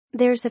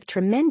There's a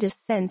tremendous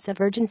sense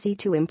of urgency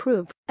to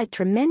improve, a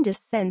tremendous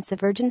sense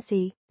of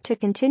urgency to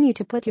continue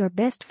to put your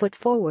best foot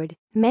forward,"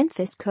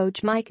 Memphis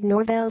coach Mike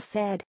Norvell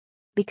said.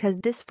 "Because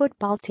this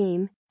football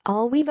team,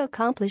 all we've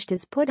accomplished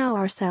is put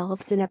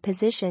ourselves in a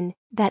position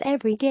that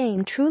every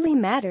game truly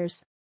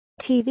matters."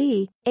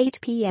 TV, 8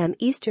 p.m.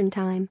 Eastern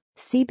Time,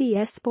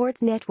 CBS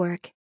Sports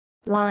Network.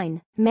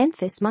 Line,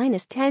 Memphis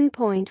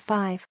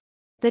 -10.5.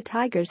 The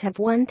Tigers have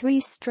won 3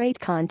 straight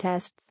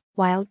contests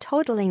while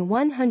totaling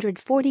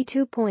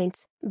 142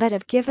 points, but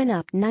have given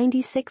up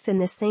 96 in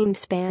the same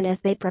span as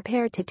they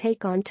prepare to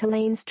take on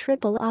Tulane's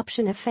triple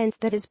option offense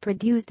that has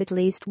produced at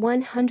least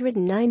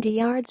 190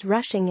 yards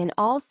rushing in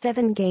all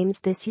 7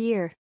 games this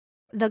year.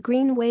 The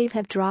Green Wave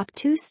have dropped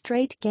 2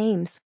 straight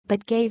games,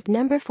 but gave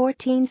number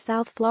 14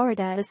 South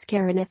Florida a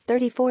scare in a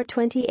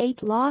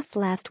 34-28 loss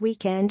last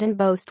weekend and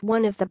boast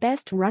one of the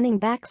best running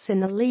backs in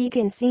the league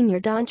in senior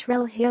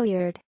Dontrell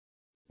Hilliard.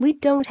 "We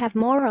don't have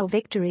moral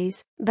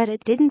victories, but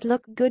it didn't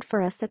look good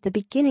for us at the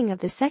beginning of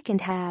the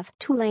second half,"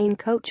 Tulane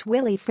coach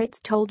Willie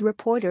Fritz told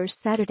reporters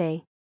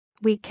Saturday.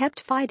 "We kept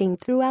fighting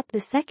throughout the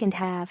second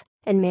half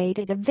and made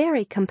it a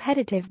very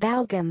competitive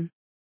ballgame."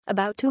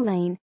 About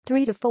Tulane,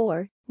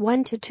 3-4,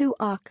 1-2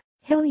 OC,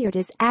 Hilliard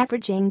is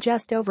averaging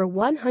just over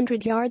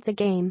 100 yards a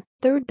game,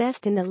 third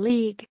best in the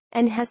league,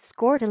 and has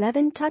scored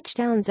 11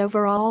 touchdowns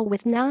overall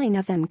with 9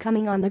 of them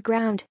coming on the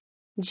ground.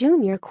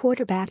 Junior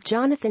quarterback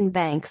Jonathan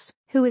Banks,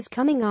 who is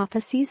coming off a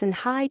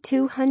season-high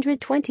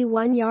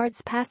 221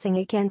 yards passing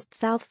against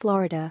South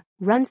Florida,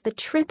 runs the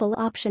triple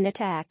option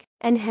attack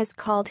and has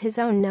called his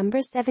own number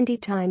 70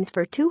 times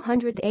for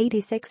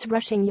 286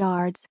 rushing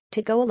yards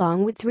to go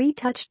along with 3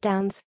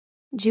 touchdowns.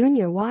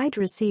 Junior wide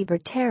receiver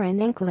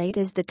Taron Enklate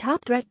is the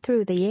top threat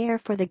through the air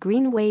for the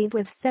Green Wave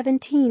with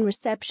 17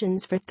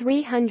 receptions for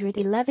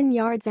 311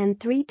 yards and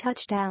 3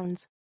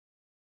 touchdowns.